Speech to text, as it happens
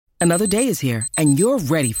Another day is here, and you're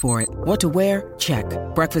ready for it. What to wear? Check.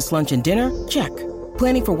 Breakfast, lunch, and dinner? Check.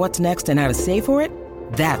 Planning for what's next and how to save for it?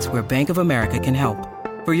 That's where Bank of America can help.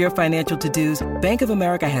 For your financial to-dos, Bank of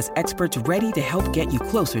America has experts ready to help get you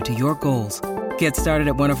closer to your goals. Get started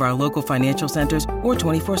at one of our local financial centers or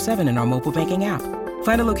 24/7 in our mobile banking app.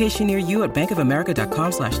 Find a location near you at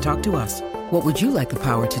bankofamerica.com/talktous. What would you like the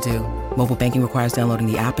power to do? Mobile banking requires downloading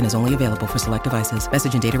the app and is only available for select devices.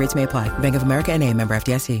 Message and data rates may apply. Bank of America N.A., member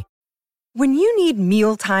FDIC. When you need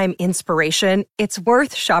mealtime inspiration, it's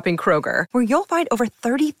worth shopping Kroger, where you'll find over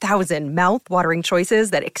 30,000 mouth-watering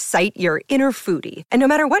choices that excite your inner foodie. And no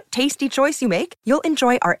matter what tasty choice you make, you'll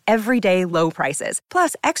enjoy our everyday low prices,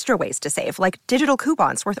 plus extra ways to save, like digital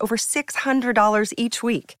coupons worth over $600 each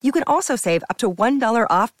week. You can also save up to $1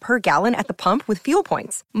 off per gallon at the pump with fuel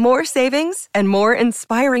points. More savings and more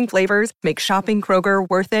inspiring flavors make shopping Kroger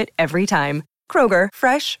worth it every time. Kroger,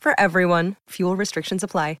 fresh for everyone. Fuel restrictions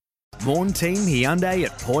apply. Vaughan Team Hyundai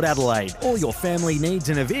at Port Adelaide. All your family needs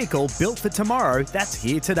in a vehicle built for tomorrow that's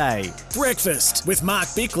here today. Breakfast with Mark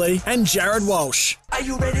Bickley and Jared Walsh. Are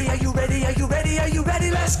you ready? Are you ready? Are you ready? Are you ready?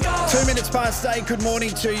 Let's go! 2 minutes past 8. Good morning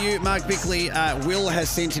to you, Mark Bickley. Will has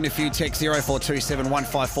sent in a few texts, 0427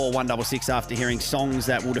 154 166, after hearing songs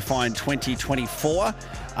that will define 2024.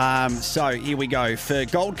 So here we go. For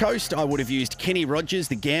Gold Coast, I would have used Kenny Rogers,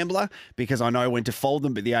 The Gambler, because I know when to fold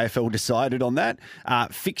them, but the AFL decided on that.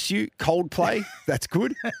 Fix You, Coldplay. That's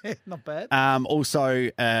good. Not bad. Also,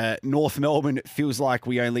 North Melbourne, Feels Like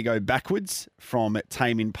We Only Go Backwards from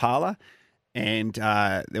Tame Impala. And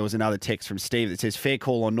there was another text from Steve that says, fair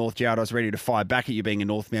call on North, Jared. I was ready to fire back at you being a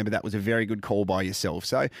North man, but that was a very good call by yourself.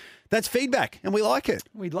 So that's feedback, and we like it.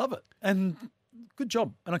 We love it. And good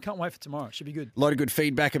job. And I can't wait for tomorrow. It should be good. A lot of good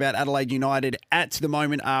feedback about Adelaide United at the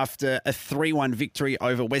moment after a 3-1 victory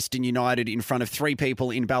over Western United in front of 3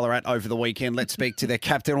 people in Ballarat over the weekend. Let's speak to their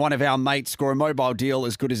captain. One of our mates score a mobile deal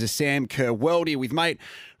as good as a Sam Kerr world here with mate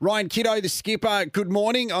Ryan KITTO, the skipper. Good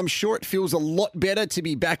morning. I'm sure it feels a lot better to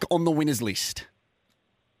be back on the winners list.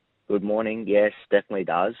 Good morning. Yes, definitely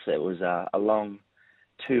does. It was a long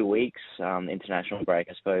 2 weeks. International break,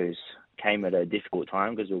 I suppose, came at a difficult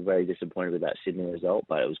time because we were very disappointed with that Sydney result,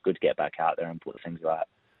 but it was good to get back out there and put things right.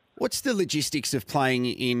 What's the logistics of playing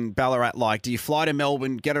in Ballarat like? Do you fly to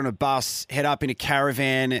Melbourne, get on a bus, head up in a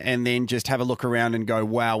caravan, and then just have a look around and go,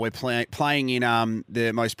 wow, we're playing in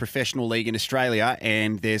the most professional league in Australia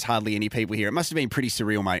and there's hardly any people here? It must have been pretty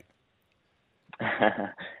surreal, mate.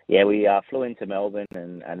 Yeah, we flew into Melbourne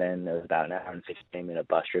and then there was about an hour and 15-minute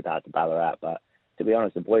bus trip out to Ballarat. But to be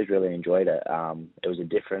honest, the boys really enjoyed it. It was a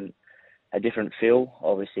different feel.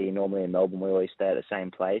 Obviously, normally in Melbourne, we always stay at the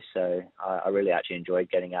same place. So I really actually enjoyed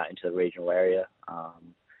getting out into the regional area.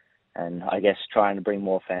 And I guess trying to bring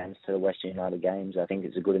more fans to the Western United games. I think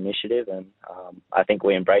it's a good initiative. And I think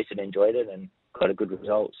we embraced it, enjoyed it, and got a good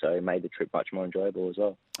result. So it made the trip much more enjoyable as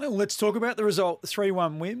well. Well, let's talk about the result, the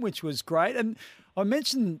 3-1 win, which was great. And I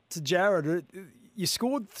mentioned to Jared, you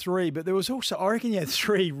scored 3, but there was also, I reckon you had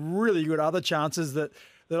 3 really good other chances that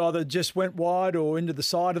either just went wide or into the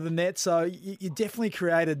side of the net. So you definitely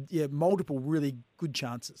created multiple really good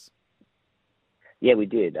chances. Yeah, we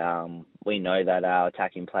did. We know that our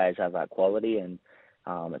attacking players have that quality, and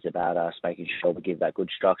it's about us making sure we give that good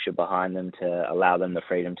structure behind them to allow them the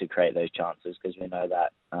freedom to create those chances, because we know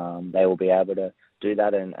that they will be able to do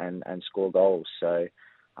that and score goals. So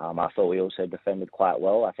I thought we also defended quite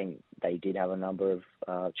well. I think they did have a number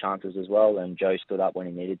of chances as well, and Joe stood up when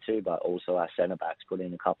he needed to, but also our centre-backs put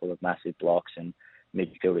in a couple of massive blocks and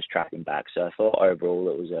midfielders tracking back. So I thought overall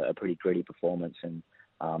it was a pretty gritty performance and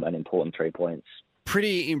an important 3 points.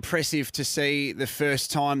 Pretty impressive to see the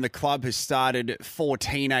first time the club has started 4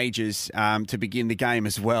 teenagers to begin the game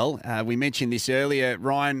as well. We mentioned this earlier,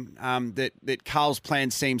 Ryan, that Carl's plan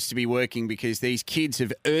seems to be working because these kids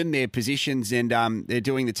have earned their positions and they're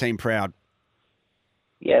doing the team proud.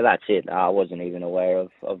 Yeah, that's it. I wasn't even aware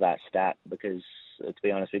of that stat because, to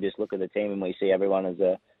be honest, we just look at the team and we see everyone as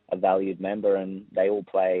a valued member and they all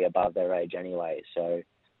play above their age anyway. So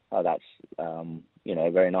that's,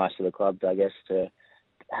 very nice of the club, I guess, to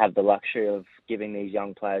have the luxury of giving these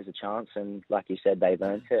young players a chance. And like you said, they've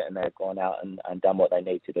earned it and they've gone out and done what they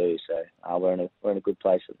need to do. So we're in a good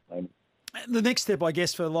place at the moment. The next step, I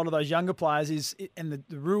guess, for a lot of those younger players is, and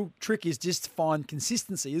the real trick is just to find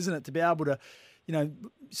consistency, isn't it? To be able to,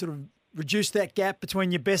 sort of reduce that gap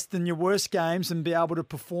between your best and your worst games and be able to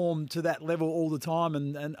perform to that level all the time.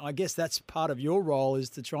 And I guess that's part of your role, is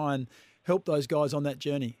to try and help those guys on that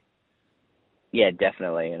journey. Yeah,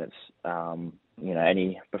 definitely. And it's,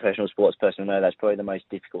 any professional sports person will know that's probably the most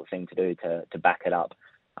difficult thing to do, to back it up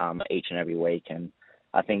each and every week. And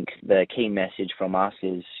I think the key message from us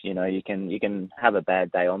is, you know, you can have a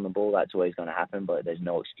bad day on the ball. That's always going to happen, but there's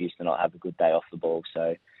no excuse to not have a good day off the ball.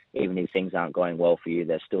 So even if things aren't going well for you,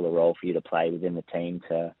 there's still a role for you to play within the team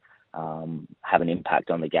to have an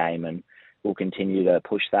impact on the game. And we'll continue to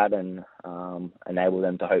push that and enable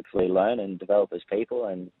them to hopefully learn and develop as people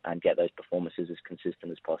and get those performances as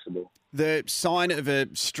consistent as possible. The sign of a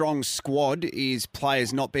strong squad is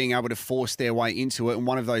players not being able to force their way into it, and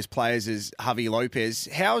one of those players is Javi Lopez.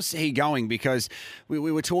 How's he going? Because we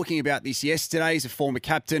were talking about this yesterday. He's a former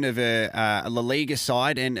captain of a La Liga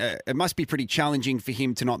side, and it must be pretty challenging for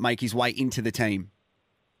him to not make his way into the team.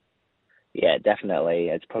 Yeah, definitely.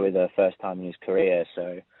 It's probably the first time in his career,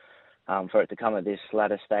 so for it to come at this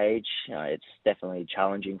latter stage, it's definitely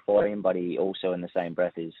challenging for him, but he also in the same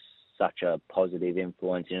breath is such a positive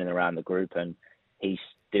influence in and around the group, and he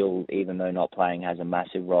still, even though not playing, has a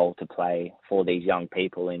massive role to play for these young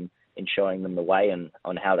people in showing them the way and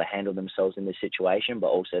on how to handle themselves in this situation, but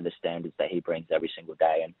also the standards that he brings every single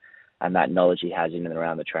day and that knowledge he has in and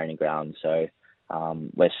around the training ground. So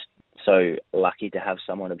we're so lucky to have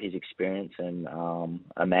someone of his experience and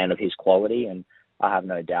a man of his quality, and I have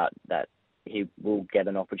no doubt that he will get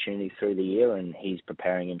an opportunity through the year, and he's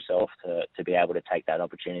preparing himself to be able to take that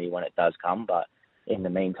opportunity when it does come. But in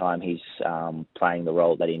the meantime, he's playing the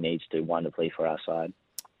role that he needs to wonderfully for our side.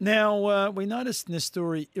 Now, we noticed in this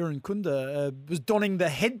story, Iran Kunda was donning the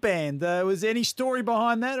headband. Was there any story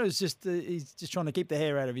behind that, or was just he's just trying to keep the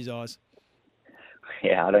hair out of his eyes?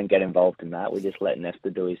 Yeah, I don't get involved in that. We just let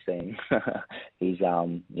Nesta do his thing. We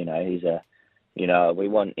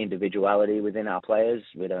want individuality within our players.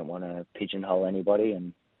 We don't want to pigeonhole anybody.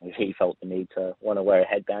 And if he felt the need to want to wear a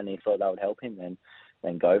headband and he thought that would help him,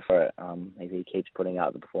 then go for it. If he keeps putting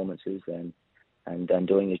out the performances and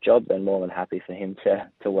doing his job, then more than happy for him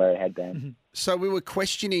to wear a headband. Mm-hmm. So we were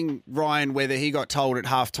questioning Ryan whether he got told at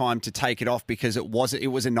halftime to take it off because it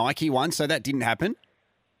was a Nike one, so that didn't happen?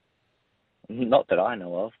 Not that I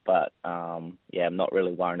know of, but I'm not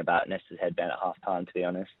really worrying about Nesta's headband at halftime, to be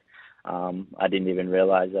honest. I didn't even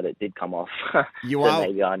realise that it did come off.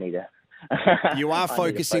 Maybe I need to. You are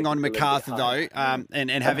focusing on MacArthur, though,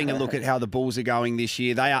 and having a look at how the Bulls are going this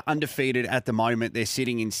year. They are undefeated at the moment. They're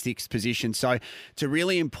sitting in 6th position. So it's a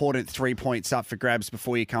really important 3 points up for grabs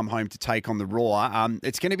before you come home to take on the Raw.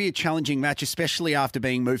 It's going to be a challenging match, especially after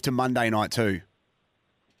being moved to Monday night too.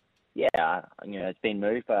 Yeah, it's been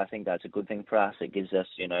moved, but I think that's a good thing for us. It gives us,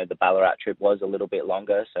 the Ballarat trip was a little bit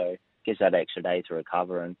longer, so it gives that extra day to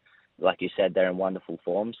recover. And like you said, they're in wonderful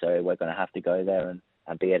form, so we're going to have to go there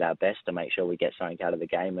and be at our best to make sure we get something out of the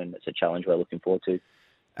game, and it's a challenge we're looking forward to.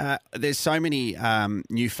 There's so many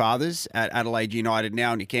new fathers at Adelaide United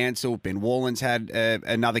now. Nick Ansell, Ben Warland's had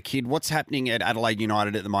another kid. What's happening at Adelaide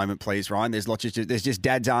United at the moment, please, Ryan? There's just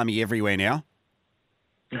dad's army everywhere now.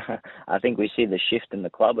 I think we see the shift in the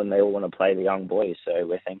club, and they all want to play the young boys. So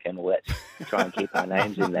we're thinking, well, let's try and keep our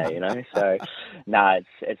names in there, So,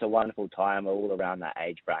 it's a wonderful time. We're all around that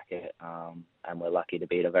age bracket, and we're lucky to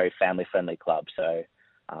be at a very family-friendly club. So,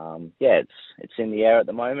 it's in the air at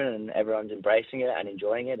the moment, and everyone's embracing it and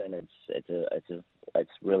enjoying it, and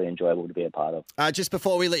it's really enjoyable to be a part of. Just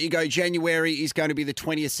before we let you go, January is going to be the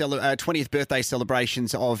 20th birthday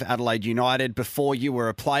celebrations of Adelaide United. Before you were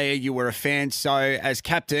a player, you were a fan. So as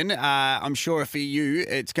captain, I'm sure for you,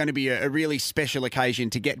 it's going to be a really special occasion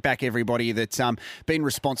to get back everybody that's been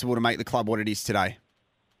responsible to make the club what it is today.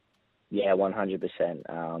 Yeah,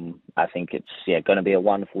 100%. I think it's going to be a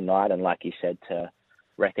wonderful night, and like you said, to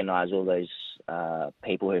recognise all those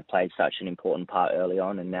people who have played such an important part early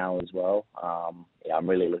on and now as well. I'm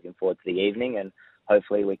really looking forward to the evening, and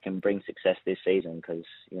hopefully we can bring success this season because,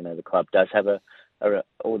 the club does have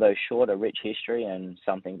although short, a rich history and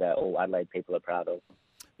something that all Adelaide people are proud of.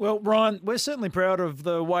 Well, Ryan, we're certainly proud of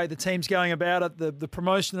the way the team's going about it, the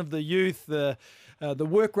promotion of the youth, the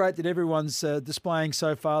work rate that everyone's displaying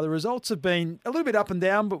so far. The results have been a little bit up and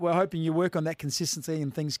down, but we're hoping you work on that consistency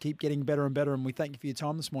and things keep getting better and better, and we thank you for your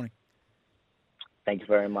time this morning. Thank you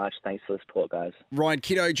very much. Thanks for the support, guys. Ryan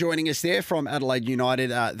KITTO joining us there from Adelaide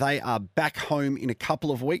United. They are back home in a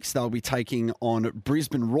couple of weeks. They'll be taking on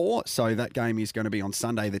Brisbane Raw. So that game is going to be on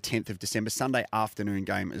Sunday, the 10th of December, Sunday afternoon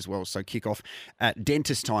game as well. So kick off at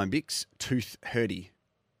dentist time, Bicks, tooth hurdy.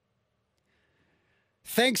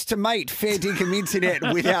 Thanks to mate, fair dinkum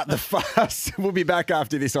internet without the fuss. We'll be back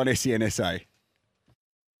after this on SENSA.